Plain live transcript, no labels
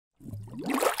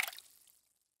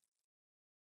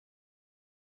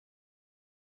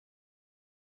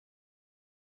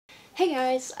Hey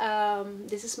guys,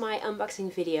 this is my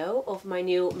unboxing video of my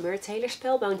new Mertailor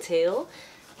Spellbound tail.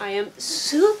 I am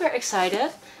super excited.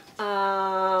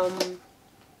 I've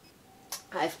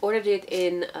ordered it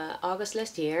in August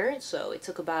last year, so it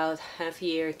took about half a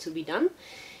year to be done.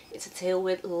 It's a tail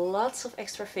with lots of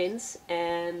extra fins,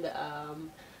 and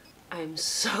I'm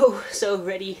so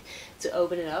ready to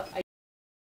open it up.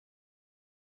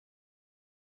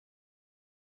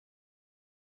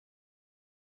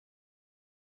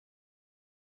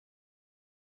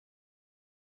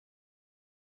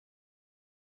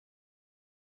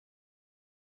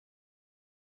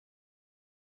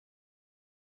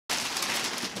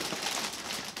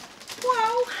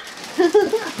 Wow!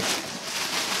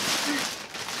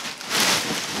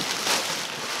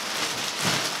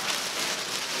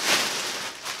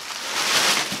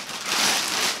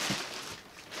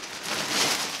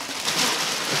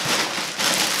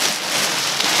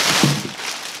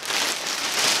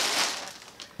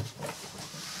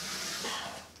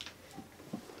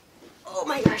 Oh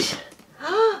my gosh!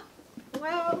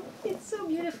 Wow, it's so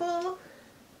beautiful!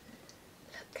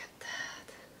 Look at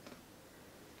that!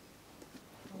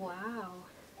 Wow!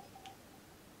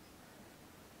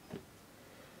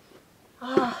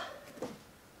 Ah,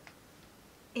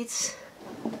 it's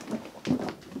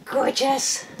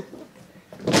gorgeous!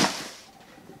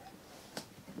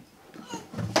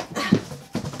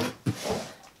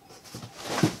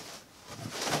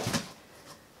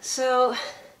 So,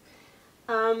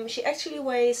 she actually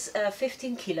weighs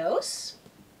 15 kilos,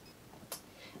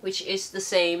 which is the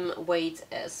same weight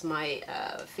as my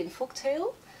finfolk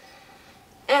tail.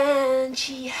 And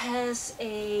she has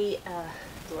a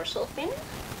dorsal fin.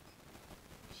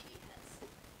 She has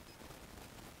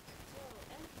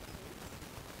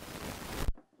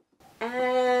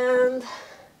and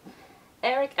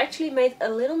Eric actually made a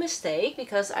little mistake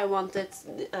because I wanted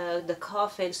the claw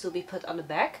fins to be put on the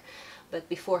back. But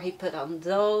before he put on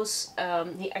those,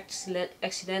 he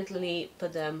accidentally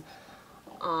put them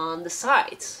on the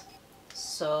sides.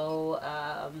 So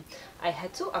I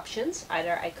had two options.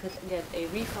 Either I could get a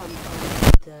refund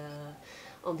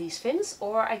on these fins,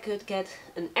 or I could get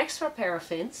an extra pair of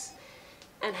fins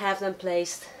and have them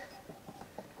placed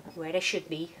where they should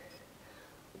be,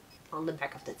 on the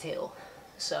back of the tail.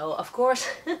 So of course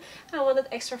I wanted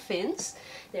extra fins.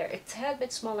 They're a tad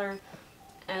bit smaller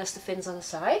as the fins on the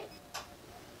side.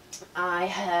 I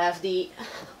have the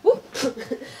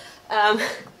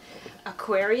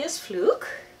Aquarius fluke.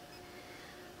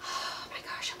 Oh my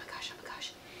gosh, oh my gosh, oh my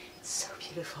gosh. It's so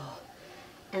beautiful.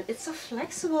 And it's so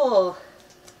flexible.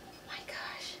 My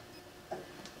gosh.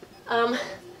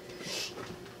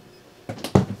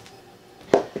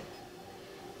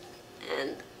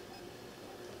 And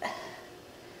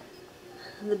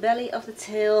the belly of the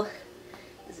tail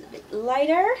is a bit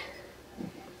lighter.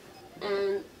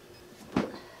 And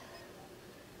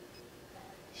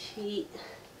she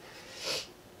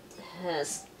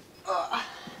has,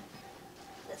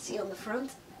 let's see on the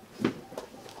front,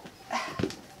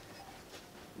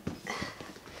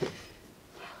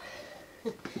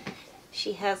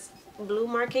 she has blue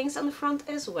markings on the front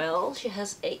as well. She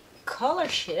has a color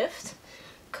shift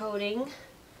coating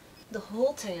the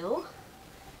whole tail.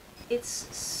 It's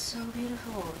so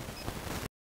beautiful.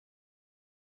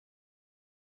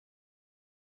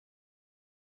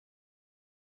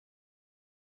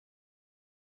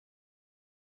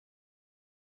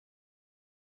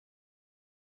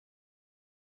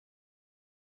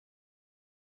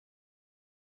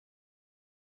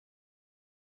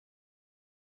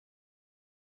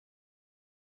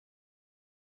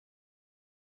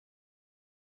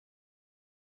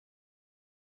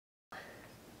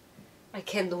 I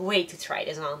can't wait to try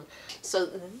this on. So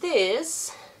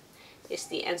this is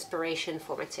the inspiration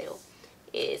for my tail.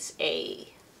 It's a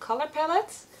color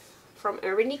palette from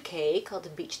Urban Decay called the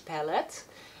Beached Palette.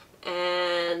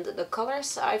 And the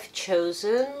colors I've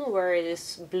chosen were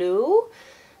this blue,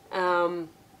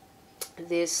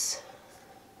 this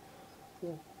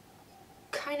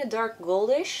kind of dark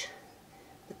goldish,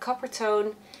 the copper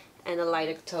tone, and a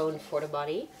lighter tone for the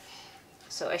body.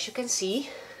 So as you can see,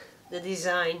 the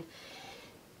design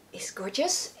is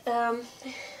gorgeous.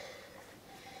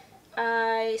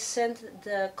 I sent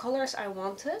the colors I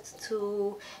wanted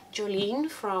to Jolene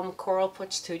from Coral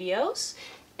Pot Studios,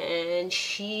 and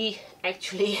she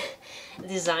actually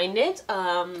designed it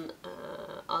on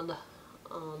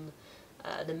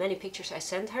the many pictures I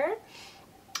sent her.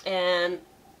 And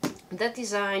that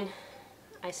design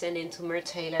I sent in to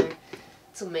Mertailor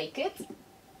to make it.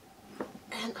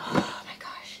 And oh my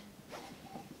gosh,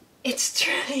 it's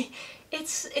truly,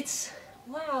 it's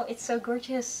wow, it's so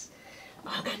gorgeous.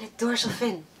 Oh, and a dorsal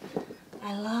fin.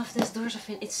 I love this dorsal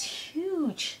fin, it's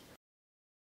huge.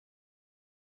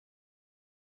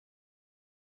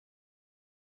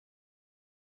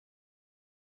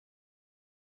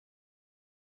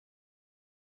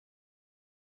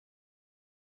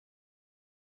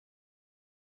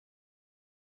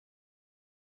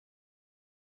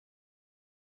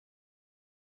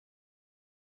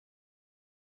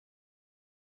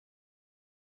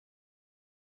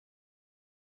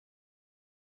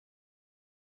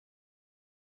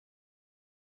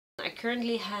 I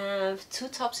currently have 2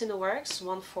 tops in the works,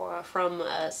 one from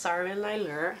Sarah and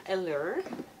Allure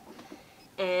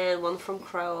and one from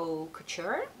Crow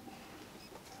Couture.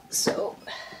 So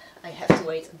I have to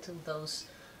wait until those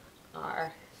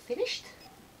are finished.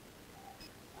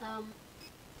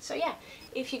 So yeah,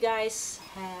 if you guys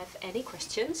have any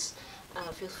questions,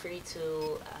 feel free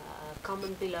to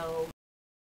comment below.